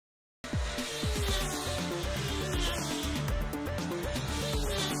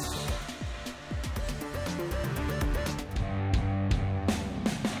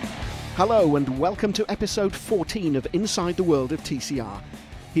Hello and welcome to episode 14 of Inside the World of TCR.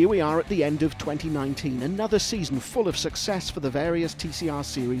 Here we are at the end of 2019, another season full of success for the various TCR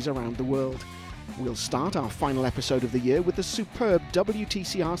series around the world. We'll start our final episode of the year with the superb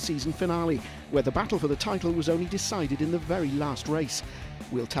WTCR season finale, where the battle for the title was only decided in the very last race.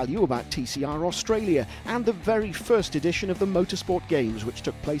 We'll tell you about TCR Australia and the very first edition of the Motorsports Games, which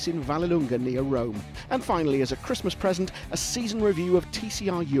took place in Vallelunga near Rome. And finally, as a Christmas present, a season review of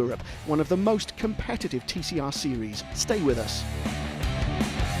TCR Europe, one of the most competitive TCR series. Stay with us.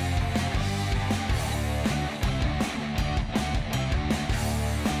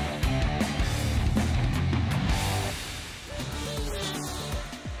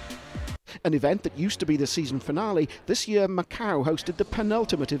 An event that used to be the season finale, this year Macau hosted the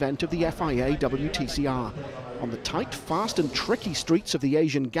penultimate event of the FIA WTCR. On the tight, fast and tricky streets of the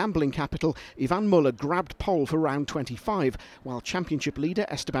Asian gambling capital, Ivan Muller grabbed pole for round 25, while championship leader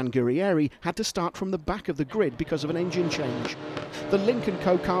Esteban Guerrieri had to start from the back of the grid because of an engine change. The Lynk &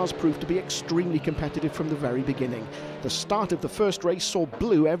 Co cars proved to be extremely competitive from the very beginning. The start of the first race saw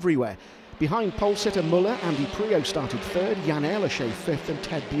blue everywhere. Behind pole sitter Muller, Andy Priaulx started third, Jan Ehrlichey fifth and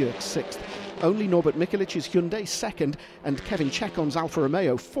Ted Bjerg sixth. Only Norbert Mikulic's Hyundai second and Kevin Chacón's Alfa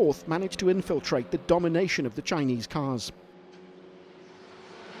Romeo fourth managed to infiltrate the domination of the Chinese cars.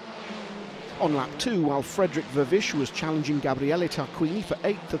 On lap 2, while Frederik Vervisch was challenging Gabriele Tarquini for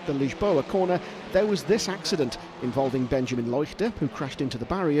 8th at the Lisboa corner, there was this accident involving Benjamin Leuchter, who crashed into the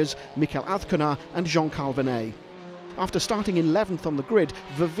barriers, Michael Azcona and Jean-Carl Vernet. After starting 11th on the grid,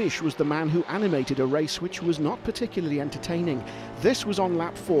 Vervisch was the man who animated a race which was not particularly entertaining. This was on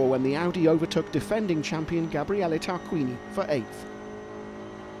lap 4 when the Audi overtook defending champion Gabriele Tarquini for 8th.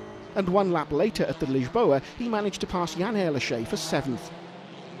 And one lap later at the Lisboa, he managed to pass Jan Ehrlichey for 7th.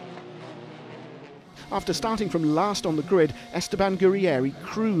 After starting from last on the grid, Esteban Guerrieri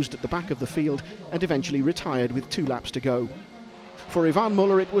cruised at the back of the field and eventually retired with 2 laps to go. For Ivan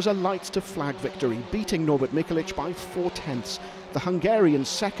Muller, it was a lights-to-flag victory, beating Norbert Mikulic by 4/10. The Hungarian's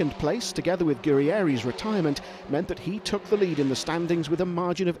second place, together with Guerrieri's retirement, meant that he took the lead in the standings with a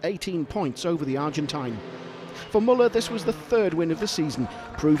margin of 18 points over the Argentine. For Muller, this was the 3rd win of the season,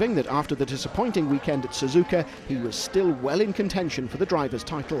 proving that after the disappointing weekend at Suzuka, he was still well in contention for the driver's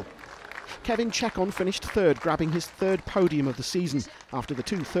title. Kevin Chacón finished 3rd, grabbing his 3rd podium of the season, after the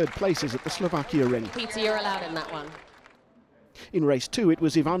 2 third places at the Slovakia ring. Peter, you're allowed in that one. In race 2, it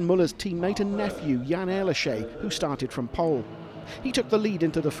was Ivan Muller's teammate and nephew, Jan Ehrlichey, who started from pole. He took the lead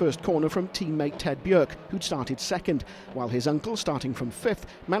into the first corner from teammate Ted Bjerg, who'd started 2nd, while his uncle, starting from 5th,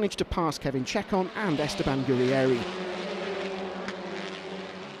 managed to pass Kevin Chacón and Esteban Guerrieri.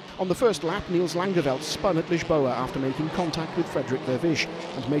 On the first lap, Niels Langeveld spun at Lisboa after making contact with Frederik Vervisch,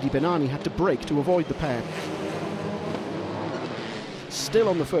 and Mehdi Benani had to brake to avoid the pair. Still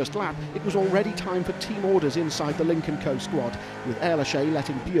on the first lap, it was already time for team orders inside the Lynk & Co squad, with Ehrlichey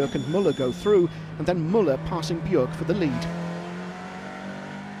letting Bjerg and Muller go through, and then Muller passing Bjerg for the lead.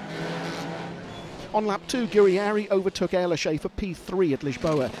 On lap 2, Guerrieri overtook Ehrlichey for P3 at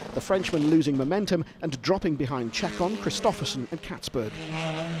Lisboa, the Frenchman losing momentum and dropping behind Chacón, Christophersen and Katzberg.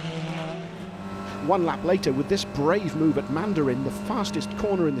 1 lap later, with this brave move at Mandarin, the fastest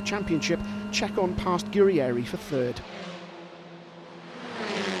corner in the championship, Chacón passed Guerrieri for 3rd.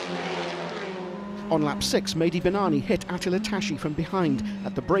 On lap 6, Mehdi Benani hit Attila Tashi from behind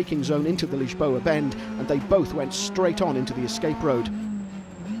at the braking zone into the Lisboa bend, and they both went straight on into the escape road.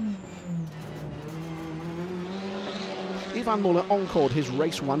 Ivan Muller encored his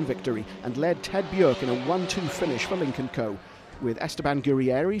race 1 victory and led Ted Bjerg in a 1-2 finish for Lynk & Co. With Esteban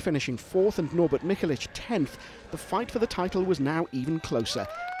Guerrieri finishing 4th and Norbert Mikulic 10th, the fight for the title was now even closer.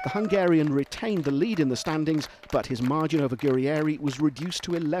 The Hungarian retained the lead in the standings, but his margin over Guerrieri was reduced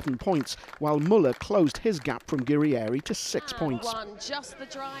to 11 points, while Muller closed his gap from Guerrieri to 6 points.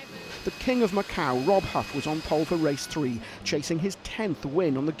 The king of Macau, Rob Huff, was on pole for race 3, chasing his 10th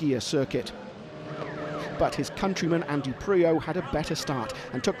win on the gear circuit. But his countryman Andy Priaulx had a better start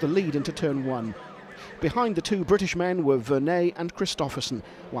and took the lead into turn 1. Behind the 2 British men were Vernet and Christophersen,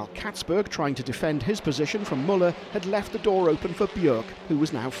 while Katzberg, trying to defend his position from Muller, had left the door open for Bjerg, who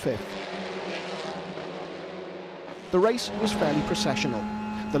was now 5th. The race was fairly processional.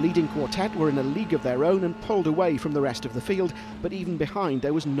 The leading quartet were in a league of their own and pulled away from the rest of the field, but even behind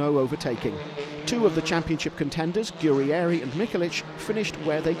there was no overtaking. 2 of the championship contenders, Guerrieri and Mikulic, finished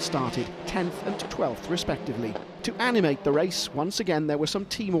where they'd started, 10th and 12th respectively. To animate the race, once again there were some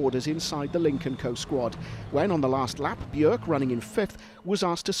team orders inside the Lynk & Co squad, when on the last lap, Bjerg, running in 5th, was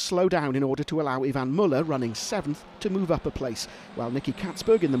asked to slow down in order to allow Ivan Muller, running 7th, to move up a place, while Nicky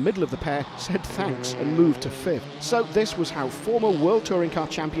Katzberg, in the middle of the pair, said thanks and moved to 5th. So this was how former World Touring Car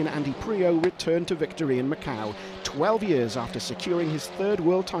champion champion Andy Priaulx returned to victory in Macau, 12 years after securing his third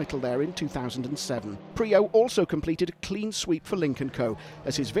world title there in 2007. Priaulx also completed a clean sweep for Link & Co,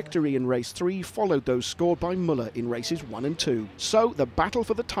 as his victory in race 3 followed those scored by Muller in races 1 and 2. So the battle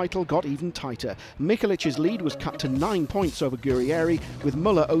for the title got even tighter. Mikulic's lead was cut to 9 points over Guerrieri, with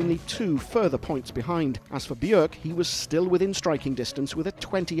Muller only 2 further points behind. As for Björk, he was still within striking distance with a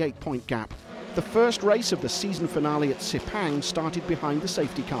 28-point gap. The first race of the season finale at Sepang started behind the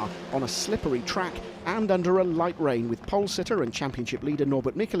safety car on a slippery track and under a light rain, with pole sitter and championship leader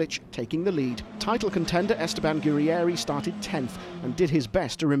Norbert Mikulic taking the lead. Title contender Esteban Guerrieri started 10th and did his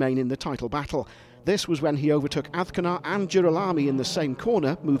best to remain in the title battle. This was when he overtook Azcona and Girolami in the same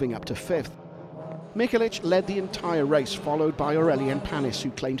corner, moving up to 5th. Mikulic led the entire race, followed by Aurelien Panis,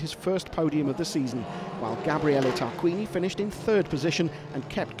 who claimed his first podium of the season, while Gabriele Tarquini finished in 3rd position and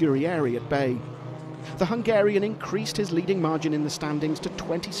kept Guerrieri at bay. The Hungarian increased his leading margin in the standings to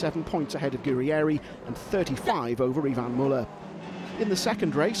 27 points ahead of Guerrieri and 35 over Ivan Muller. In the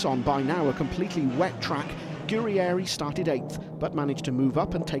second race, on by now a completely wet track, Guerrieri started 8th, but managed to move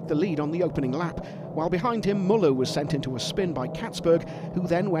up and take the lead on the opening lap, while behind him Muller was sent into a spin by Katzberg, who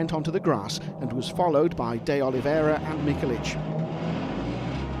then went onto the grass and was followed by De Oliveira and Mikulic.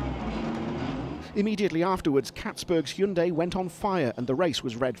 Immediately afterwards, Katzberg's Hyundai went on fire and the race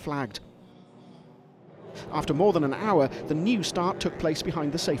was red flagged. After more than an hour, the new start took place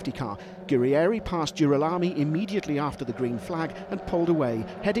behind the safety car. Guerrieri passed Girolami immediately after the green flag and pulled away,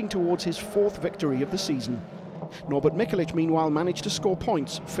 heading towards his 4th victory of the season. Norbert Mikulic, meanwhile, managed to score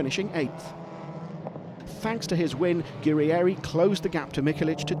points, finishing 8th. Thanks to his win, Guerrieri closed the gap to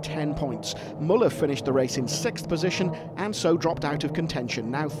Mikulic to 10 points. Muller finished the race in 6th position and so dropped out of contention,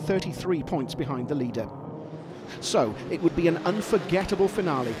 now 33 points behind the leader. So it would be an unforgettable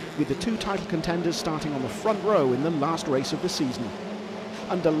finale, with the 2 title contenders starting on the front row in the last race of the season.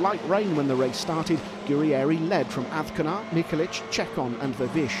 Under light rain when the race started, Guerrieri led from Azcona, Mikulic, Chekon and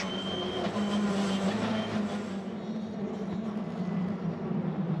Vervish.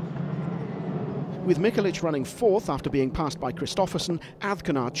 With Mikulic running 4th after being passed by Christophersen,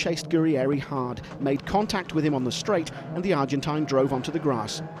 Azcona chased Guerrieri hard, made contact with him on the straight, and the Argentine drove onto the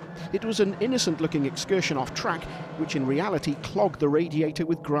grass. It was an innocent-looking excursion off track, which in reality clogged the radiator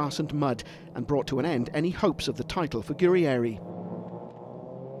with grass and mud, and brought to an end any hopes of the title for Guerrieri.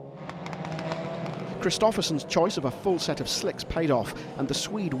 Christophersen's choice of a full set of slicks paid off, and the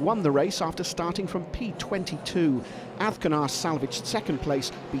Swede won the race after starting from P22. Azcona salvaged 2nd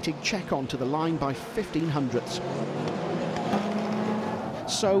place, beating Chekon to the line by 1500ths.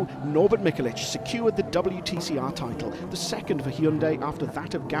 So, Norbert Mikulic secured the WTCR title, the 2nd for Hyundai after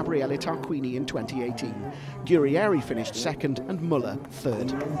that of Gabriele Tarquini in 2018. Guerrieri finished 2nd and Muller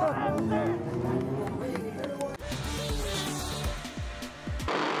 3rd.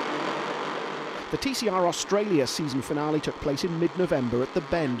 The TCR Australia season finale took place in mid-November at the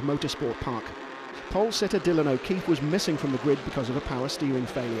Bend Motorsport Park. Pole sitter Dylan O'Keefe was missing from the grid because of a power steering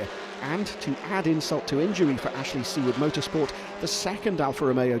failure. And to add insult to injury for Ashley Seward Motorsport, the 2nd Alfa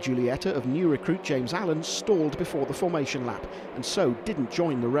Romeo Giulietta of new recruit James Allen stalled before the formation lap, and so didn't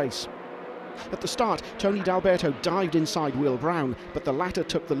join the race. At the start, Tony D'Alberto dived inside Will Brown, but the latter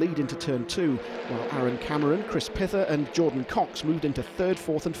took the lead into turn 2, while Aaron Cameron, Chris Pither and Jordan Cox moved into 3rd,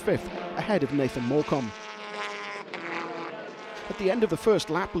 4th and 5th, ahead of Nathan Morcom. At the end of the first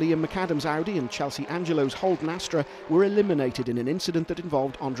lap, Liam McAdams' Audi and Chelsea Angelo's Holden Astra were eliminated in an incident that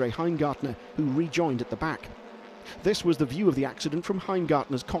involved Andre Heimgartner, who rejoined at the back. This was the view of the accident from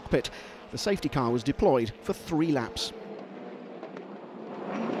Heimgartner's cockpit. The safety car was deployed for 3 laps.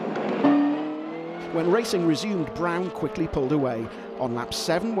 When racing resumed, Brown quickly pulled away. On lap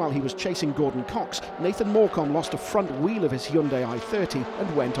 7, while he was chasing Gordon Cox, Nathan Morcom lost a front wheel of his Hyundai i30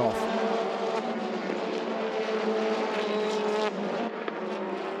 and went off.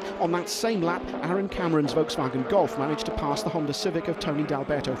 On that same lap, Aaron Cameron's Volkswagen Golf managed to pass the Honda Civic of Tony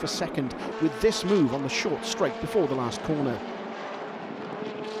D'Alberto for 2nd, with this move on the short straight before the last corner.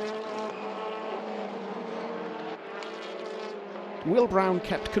 Will Brown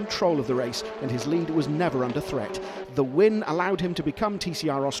kept control of the race and his lead was never under threat. The win allowed him to become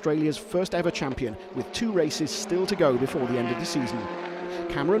TCR Australia's first ever champion, with 2 races still to go before the end of the season.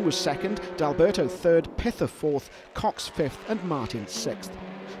 Cameron was 2nd, D'Alberto 3rd, Pither 4th, Cox 5th and Martin 6th.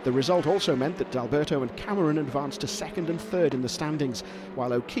 The result also meant that D'Alberto and Cameron advanced to 2nd and 3rd in the standings,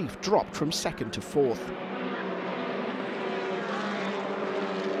 while O'Keefe dropped from 2nd to 4th.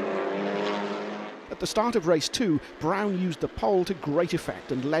 At the start of race 2, Brown used the pole to great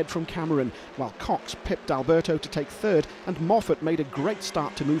effect and led from Cameron, while Cox pipped D'Alberto to take 3rd and Moffat made a great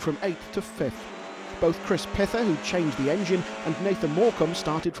start to move from 8th to 5th. Both Chris Pither, who changed the engine, and Nathan Morecambe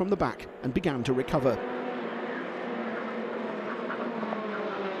started from the back and began to recover.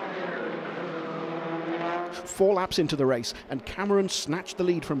 Four laps into the race, and Cameron snatched the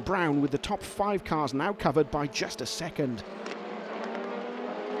lead from Brown, with the top 5 cars now covered by just a second.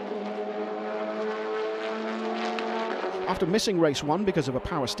 After missing race 1 because of a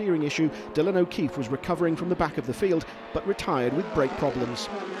power steering issue, Dylan O'Keefe was recovering from the back of the field, but retired with brake problems.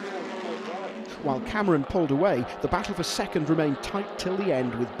 While Cameron pulled away, the battle for second remained tight till the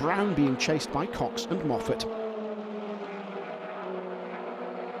end, with Brown being chased by Cox and Moffat.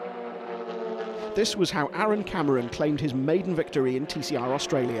 This was how Aaron Cameron claimed his maiden victory in TCR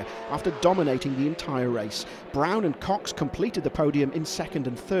Australia after dominating the entire race. Brown and Cox completed the podium in second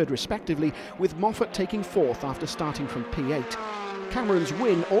and third respectively, with Moffat taking fourth after starting from P8. Cameron's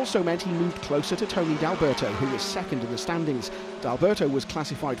win also meant he moved closer to Tony D'Alberto, who was second in the standings. D'Alberto was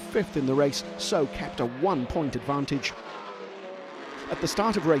classified 5th in the race, so kept a 1-point advantage. At the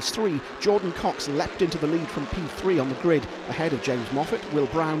start of race 3, Jordan Cox leapt into the lead from P3 on the grid, ahead of James Moffat, Will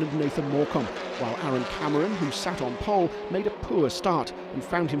Brown and Nathan Morecambe, while Aaron Cameron, who sat on pole, made a poor start and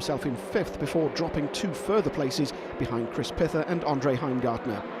found himself in 5th before dropping 2 further places behind Chris Pither and Andre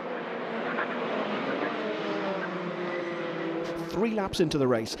Heimgartner. 3 laps into the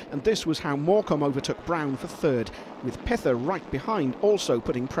race, and this was how Morecambe overtook Brown for 3rd, with Pither right behind also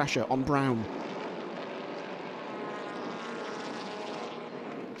putting pressure on Brown.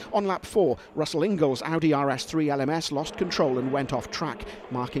 On lap 4, Russell Ingall's Audi RS3 LMS lost control and went off track,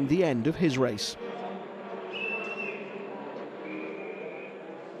 marking the end of his race.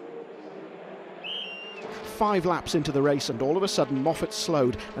 Five laps into the race, and all of a sudden Moffat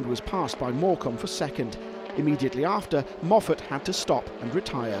slowed and was passed by Morecambe for second. Immediately after, Moffat had to stop and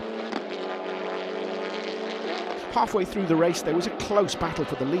retire. Halfway through the race, there was a close battle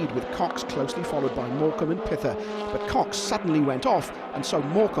for the lead, with Cox closely followed by Morecambe and Pither, but Cox suddenly went off, and so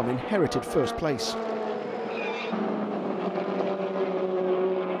Morecambe inherited first place.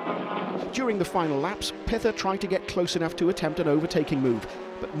 During the final laps, Pither tried to get close enough to attempt an overtaking move,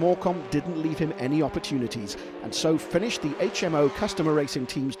 but Morecambe didn't leave him any opportunities, and so finished the HMO Customer Racing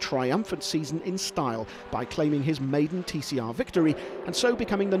Team's triumphant season in style by claiming his maiden TCR victory, and so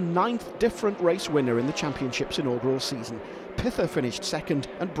becoming the 9th different race winner in the championship's inaugural season. Pither finished second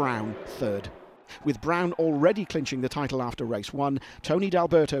and Brown third. With Brown already clinching the title after race 1, Tony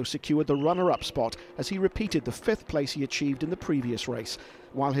D'Alberto secured the runner-up spot as he repeated the 5th place he achieved in the previous race,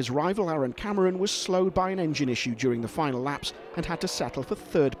 while his rival Aaron Cameron was slowed by an engine issue during the final laps and had to settle for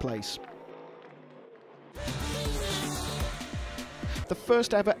 3rd place. The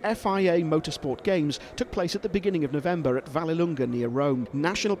first ever FIA Motorsport Games took place at the beginning of November at Vallelunga near Rome.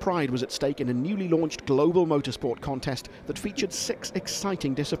 National pride was at stake in a newly launched global motorsport contest that featured 6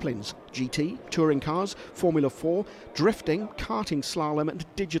 exciting disciplines: GT, touring cars, Formula 4, drifting, karting, slalom and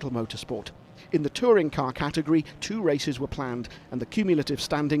digital motorsport. In the touring car category, 2 races were planned, and the cumulative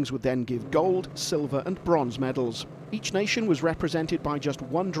standings would then give gold, silver and bronze medals. Each nation was represented by just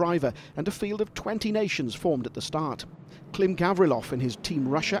 1 driver, and a field of 20 nations formed at the start. Klim Gavrilov and his Team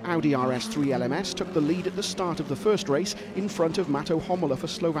Russia Audi RS3 LMS took the lead at the start of the first race in front of Mato Homola for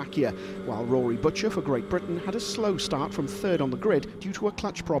Slovakia, while Rory Butcher for Great Britain had a slow start from 3rd on the grid due to a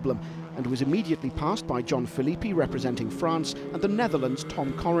clutch problem, and was immediately passed by John Philippi representing France and the Netherlands'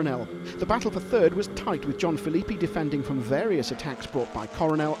 Tom Coronel. The battle for 3rd was tight, with John Philippi defending from various attacks brought by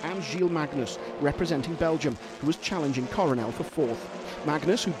Coronel and Gilles Magnus representing Belgium, who was challenging Coronel for 4th.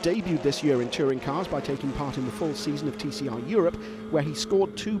 Magnus, who debuted this year in touring cars by taking part in the full season of TCR Europe, where he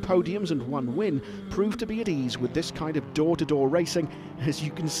scored 2 podiums and 1 win, proved to be at ease with this kind of door-to-door racing, as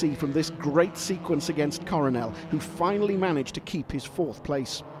you can see from this great sequence against Coronel, who finally managed to keep his 4th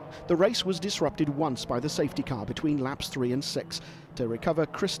place. The race was disrupted once by the safety car between laps 3 and 6 to recover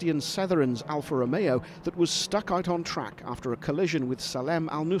Christian Setherin's Alfa Romeo that was stuck out on track after a collision with Salem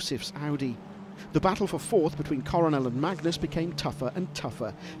Al-Nusif's Audi. The battle for 4th between Coronel and Magnus became tougher and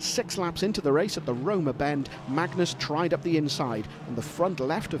tougher. 6 laps into the race at the Roma bend, Magnus tried up the inside, and the front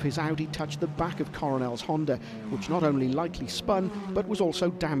left of his Audi touched the back of Coronel's Honda, which not only lightly spun, but was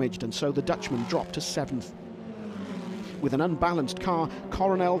also damaged, and so the Dutchman dropped to 7th. With an unbalanced car,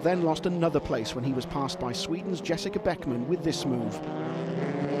 Coronel then lost another place when he was passed by Sweden's Jessica Beckman with this move.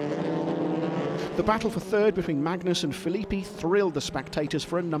 The battle for 3rd between Magnus and Philippi thrilled the spectators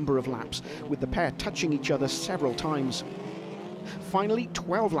for a number of laps, with the pair touching each other several times. Finally,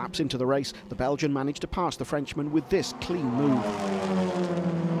 12 laps into the race, the Belgian managed to pass the Frenchman with this clean move.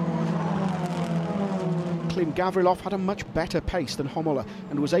 Klim Gavrilov had a much better pace than Homola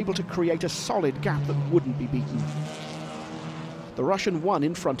and was able to create a solid gap that wouldn't be beaten. The Russian won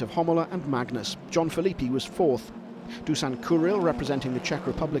in front of Homola and Magnus. John Filippi was fourth. Dusan Kuril, representing the Czech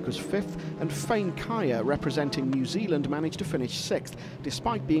Republic, was fifth, and Fane Kaya, representing New Zealand, managed to finish sixth,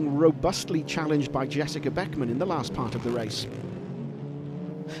 despite being robustly challenged by Jessica Beckman in the last part of the race.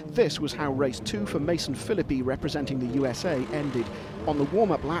 This was how race 2 for Mason Philippi, representing the USA, ended. On the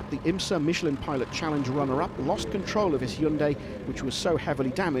warm-up lap, the IMSA Michelin Pilot Challenge runner-up lost control of his Hyundai, which was so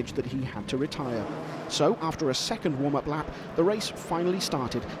heavily damaged that he had to retire. So, after a second warm-up lap, the race finally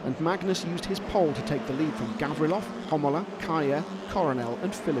started, and Magnus used his pole to take the lead from Gavrilov, Homola, Kaya, Coronel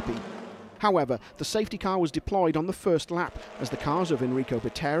and Philippi. However, the safety car was deployed on the first lap, as the cars of Enrico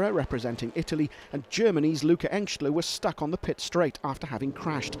Pitera, representing Italy, and Germany's Luca Engstler were stuck on the pit straight after having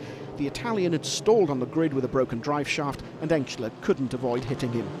crashed. The Italian had stalled on the grid with a broken drive shaft, and Engstler couldn't avoid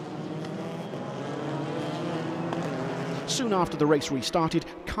hitting him. Soon after the race restarted,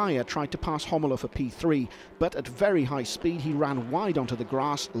 Kaya tried to pass Homola for P3, but at very high speed he ran wide onto the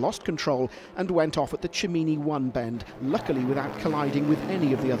grass, lost control and went off at the Cimini 1 bend, luckily without colliding with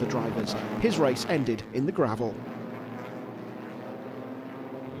any of the other drivers. His race ended in the gravel.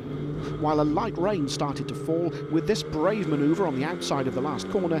 While a light rain started to fall, with this brave manoeuvre on the outside of the last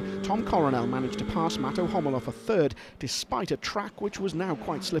corner, Tom Coronel managed to pass Matto Homola for third, despite a track which was now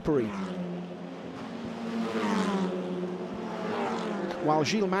quite slippery. While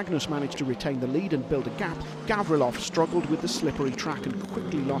Gilles Magnus managed to retain the lead and build a gap, Gavrilov struggled with the slippery track and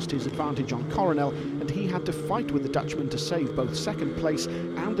quickly lost his advantage on Coronel, and he had to fight with the Dutchman to save both second place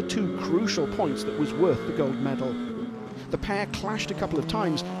and the 2 crucial points that was worth the gold medal. The pair clashed a couple of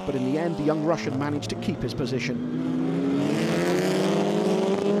times, but in the end the young Russian managed to keep his position.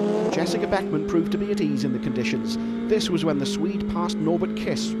 Jessica Beckman proved to be at ease in the conditions. This was when the Swede passed Norbert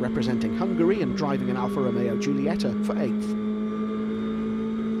Kiss, representing Hungary and driving an Alfa Romeo Giulietta, for 8th.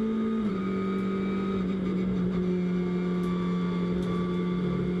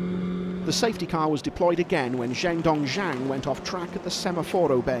 The safety car was deployed again when Zhengdong Zhang went off track at the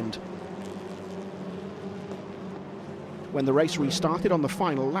Semaforo bend. When the race restarted on the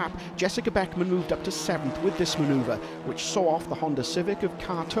final lap, Jessica Beckman moved up to 7th with this manoeuvre, which saw off the Honda Civic of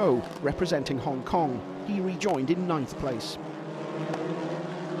Kato, representing Hong Kong. He rejoined in 9th place.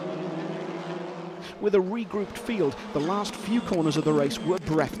 With a regrouped field, the last few corners of the race were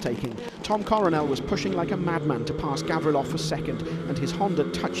breathtaking. Tom Coronel was pushing like a madman to pass Gavrilov for second, and his Honda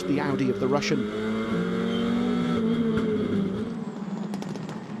touched the Audi of the Russian.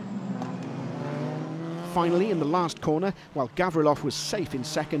 Finally, in the last corner, while Gavrilov was safe in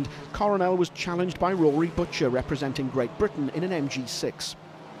second, Coronel was challenged by Rory Butcher, representing Great Britain, in an MG6.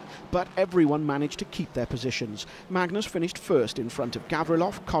 But everyone managed to keep their positions. Magnus finished first in front of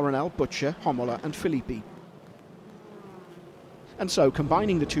Gavrilov, Coronel, Butcher, Homola and Filippi. And so,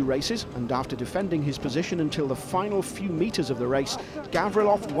 combining the 2 races, and after defending his position until the final few metres of the race,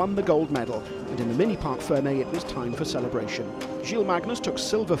 Gavrilov won the gold medal, and in the Mini Parc Fermé it was time for celebration. Gilles Magnus took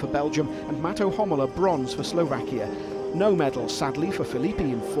silver for Belgium, and Matto Homola bronze for Slovakia. No medal, sadly, for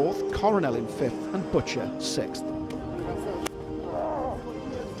Filippi in 4th, Coronel in 5th and Butcher 6th.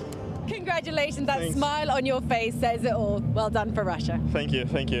 Congratulations, that Thanks. Smile on your face says it all. Well done for Russia. Thank you,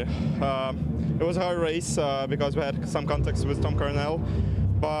 thank you. It was a hard race because we had some contacts with Tom Coronel,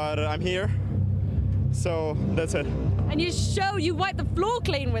 but I'm here, so that's it. And you wiped the floor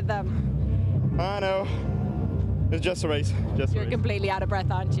clean with them. I know. It's just a race. You're completely out of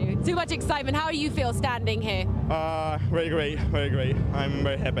breath, aren't you? Too much excitement. How do you feel standing here? Very great, very great. I'm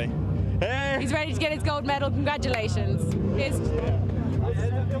very happy. Hey! He's ready to get his gold medal. Congratulations. It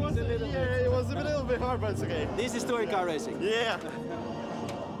was a little bit hard, but it's okay. This is touring car racing. Yeah.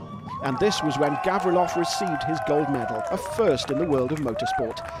 And this was when Gavrilov received his gold medal, a first in the world of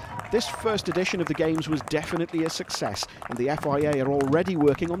motorsport. This first edition of the Games was definitely a success, and the FIA are already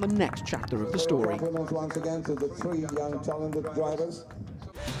working on the next chapter of the story. Once again to the 3 young talented drivers.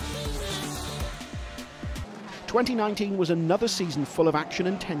 2019 was another season full of action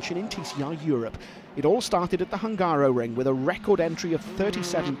and tension in TCR Europe. It all started at the Hungaro ring with a record entry of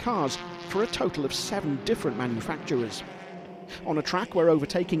 37 cars for a total of 7 different manufacturers. On a track where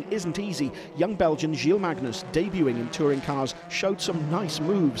overtaking isn't easy, young Belgian Gilles Magnus, debuting in touring cars, showed some nice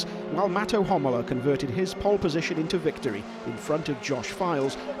moves, while Matto Homola converted his pole position into victory in front of Josh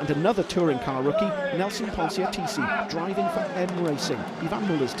Files and another touring car rookie, Nelson Ponciatici, driving for M Racing, Ivan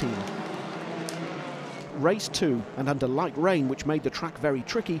Muller's team. Race 2, and under light rain which made the track very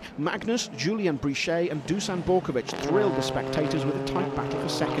tricky, Magnus, Julian Brichet and Dusan Borkovic thrilled the spectators with a tight battle for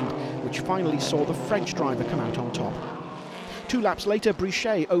second, which finally saw the French driver come out on top. 2 laps later,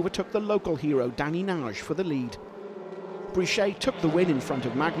 Brichet overtook the local hero Danny Nage for the lead. Brichet took the win in front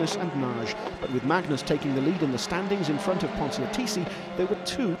of Magnus and Nage, but with Magnus taking the lead in the standings in front of Pontiatisi, there were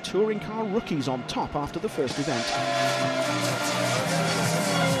two touring car rookies on top after the first event.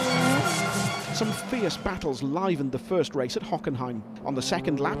 Some fierce battles livened the first race at Hockenheim. On the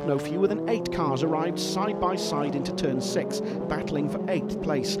second lap, no fewer than 8 cars arrived side by side into turn 6, battling for 8th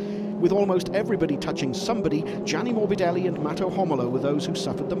place. With almost everybody touching somebody, Gianni Morbidelli and Matteo Homolo were those who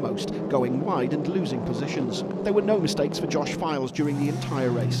suffered the most, going wide and losing positions. There were no mistakes for Josh Files during the entire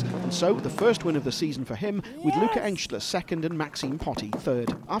race, and so the first win of the season for him, with Luca Enschler second and Maxime Potti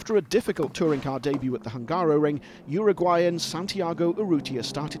third. After a difficult touring car debut at the Hungaroring, Uruguayan Santiago Urrutia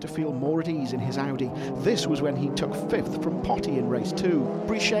started to feel more at ease in his Audi. This was when he took 5th from Potti in race 2.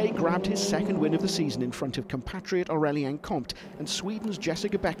 Brichet grabbed his second win of the season in front of compatriot Aurelien Comte and Sweden's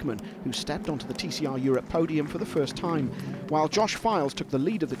Jessica Beckman, who stepped onto the TCR Europe podium for the first time, while Josh Files took the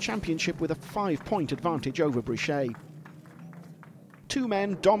lead of the championship with a 5-point advantage over Brichet. Two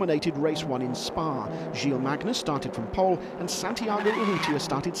men dominated race 1 in Spa. Gilles Magnus started from pole and Santiago Urrutia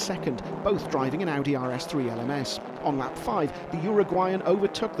started second, both driving an Audi RS3 LMS. On lap 5, the Uruguayan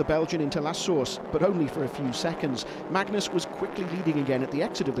overtook the Belgian into La Source, but only for a few seconds. Magnus was quickly leading again at the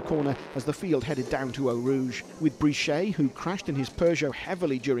exit of the corner as the field headed down to Eau Rouge. With Brichet, who crashed in his Peugeot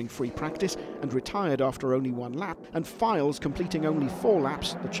heavily during free practice and retired after only 1 lap, and Files completing only 4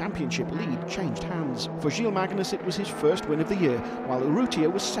 laps, the championship lead changed hands. For Gilles Magnus, it was his first win of the year, while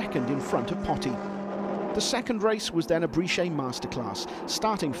Urrutia was second in front of Potti. The second race was then a Brichet masterclass.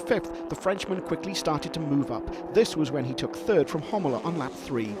 Starting 5th, the Frenchman quickly started to move up. This was when he took 3rd from Homolo on lap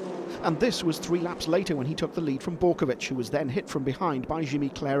 3. And this was 3 laps later when he took the lead from Borkovic, who was then hit from behind by Jimmy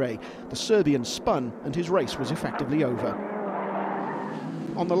Claret. The Serbian spun and his race was effectively over.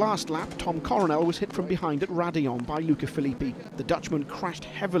 On the last lap, Tom Coronel was hit from behind at Raidillon by Luca Filippi. The Dutchman crashed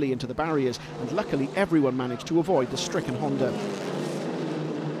heavily into the barriers, and luckily everyone managed to avoid the stricken Honda.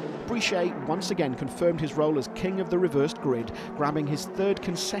 Brichet once again confirmed his role as king of the reversed grid, grabbing his 3rd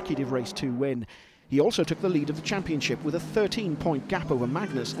consecutive race 2 win. He also took the lead of the championship with a 13-point gap over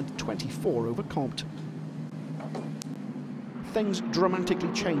Magnus and 24 over Comte. Things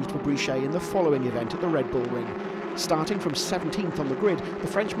dramatically changed for Brichet in the following event at the Red Bull Ring. Starting from 17th on the grid, the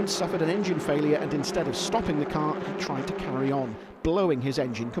Frenchman suffered an engine failure and instead of stopping the car, he tried to carry on, blowing his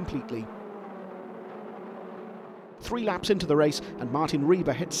engine completely. 3 laps into the race and Martin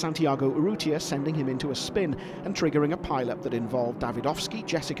Rieber hit Santiago Urrutia, sending him into a spin and triggering a pile-up that involved Davidovski,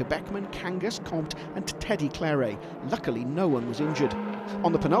 Jessica Beckman, Kangas, Comte and Teddy Claret. Luckily no one was injured.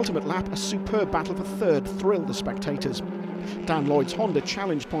 On the penultimate lap, a superb battle for 3rd thrilled the spectators. Dan Lloyd's Honda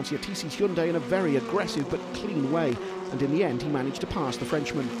challenged Pontiatisi's Hyundai in a very aggressive but clean way, and in the end he managed to pass the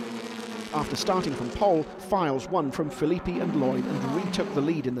Frenchman. After starting from pole, Files won from Filippi and Lloyd and retook the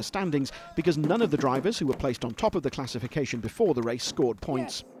lead in the standings because none of the drivers who were placed on top of the classification before the race scored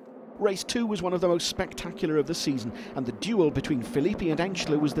points. Race 2 was one of the most spectacular of the season, and the duel between Filippi and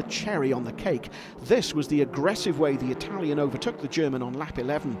Enschler was the cherry on the cake. This was the aggressive way the Italian overtook the German on lap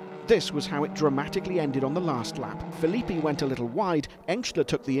 11. This was how it dramatically ended on the last lap. Filippi went a little wide, Enschler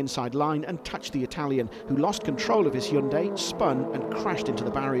took the inside line and touched the Italian, who lost control of his Hyundai, spun and crashed into the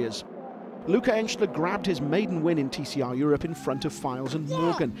barriers. Luca Enschler grabbed his maiden win in TCR Europe in front of Files and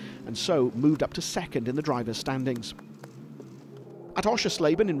Morgan, and so moved up to 2nd in the drivers' standings. At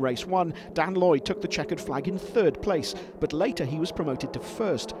Oschersleben in race 1, Dan Lloyd took the checkered flag in 3rd place, but later he was promoted to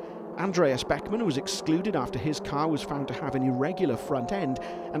 1st. Andreas Beckman was excluded after his car was found to have an irregular front end,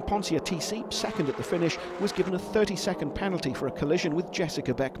 and Pontiatisi, 2nd at the finish, was given a 30-second penalty for a collision with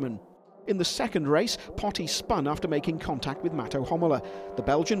Jessica Beckman. In the second race, Potti spun after making contact with Matteo Homolo. The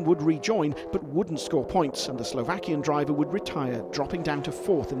Belgian would rejoin, but wouldn't score points, and the Slovakian driver would retire, dropping down to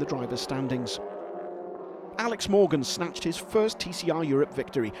 4th in the drivers' standings. Alex Morgan snatched his first TCR Europe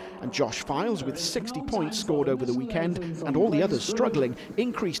victory, and Josh Files, with 60 points scored over the weekend, and all the others struggling,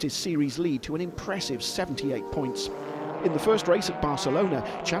 increased his series lead to an impressive 78 points. In the first race at Barcelona,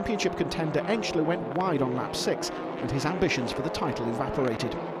 championship contender Enschler went wide on lap 6, and his ambitions for the title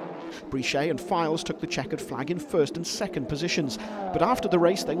evaporated. Brichet and Files took the checkered flag in 1st and 2nd positions, but after the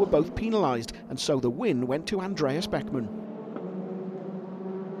race they were both penalised, and so the win went to Andreas Beckman.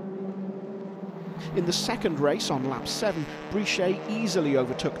 In the second race on lap 7, Brichet easily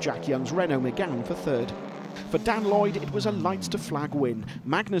overtook Jack Young's Renault Megane for 3rd. For Dan Lloyd, it was a lights-to-flag win.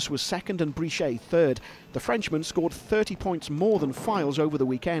 Magnus was second and Brichet third. The Frenchman scored 30 points more than Files over the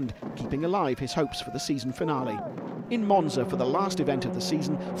weekend, keeping alive his hopes for the season finale. In Monza, for the last event of the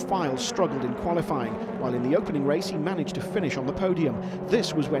season, Files struggled in qualifying, while in the opening race he managed to finish on the podium.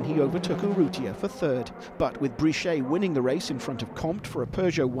 This was when he overtook Urrutia for third. But with Brichet winning the race in front of Comte for a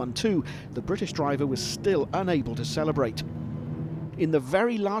Peugeot 1-2, the British driver was still unable to celebrate. In the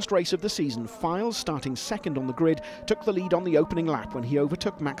very last race of the season, Files, starting second on the grid, took the lead on the opening lap when he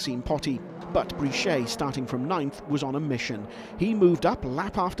overtook Maxime Potty. But Brichet, starting from 9th, was on a mission. He moved up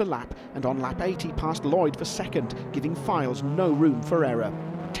lap after lap, and on lap 8 he passed Lloyd for second, giving Files no room for error.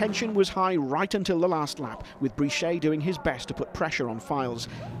 Tension was high right until the last lap, with Brichet doing his best to put pressure on Files.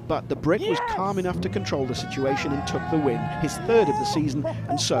 But the Brit was calm enough to control the situation and took the win, his third of the season,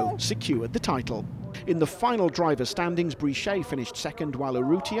 and so secured the title. In the final driver standings, Brichet finished second, while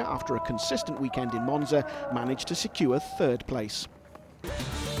Urrutia, after a consistent weekend in Monza, managed to secure third place.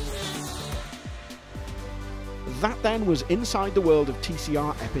 That then was Inside the World of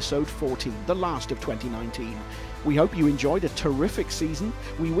TCR episode 14, the last of 2019. We hope you enjoyed a terrific season,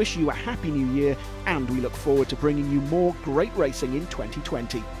 we wish you a happy new year, and we look forward to bringing you more great racing in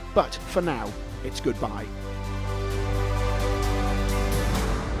 2020. But for now, it's goodbye.